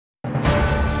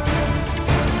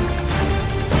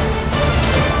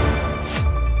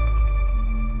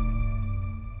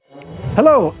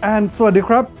Hello and สวัสดี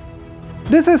ครับ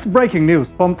This is breaking news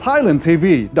from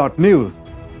thailandtv.news.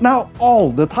 Now all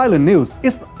the Thailand news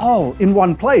is all in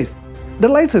one place.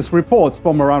 The latest reports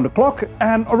from around the clock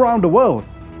and around the world.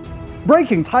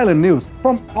 Breaking Thailand news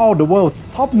from all the world's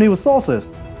top news sources,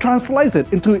 translated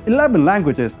into 11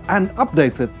 languages and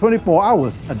updated 24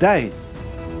 hours a day.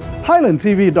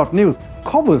 thailandtv.news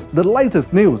covers the latest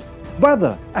news,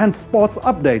 weather and sports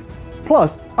updates,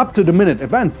 plus up-to-the-minute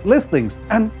events, listings,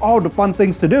 and all the fun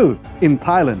things to do in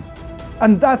Thailand.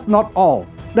 And that's not all.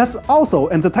 There's also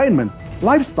entertainment,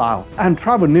 lifestyle, and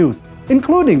travel news,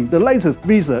 including the latest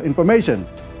visa information.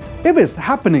 If it's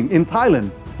happening in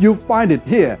Thailand, you'll find it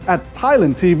here at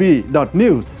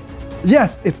thailandtv.news.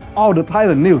 Yes, it's all the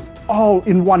Thailand news, all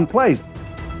in one place.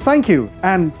 Thank you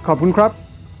and ขอบคุณครับ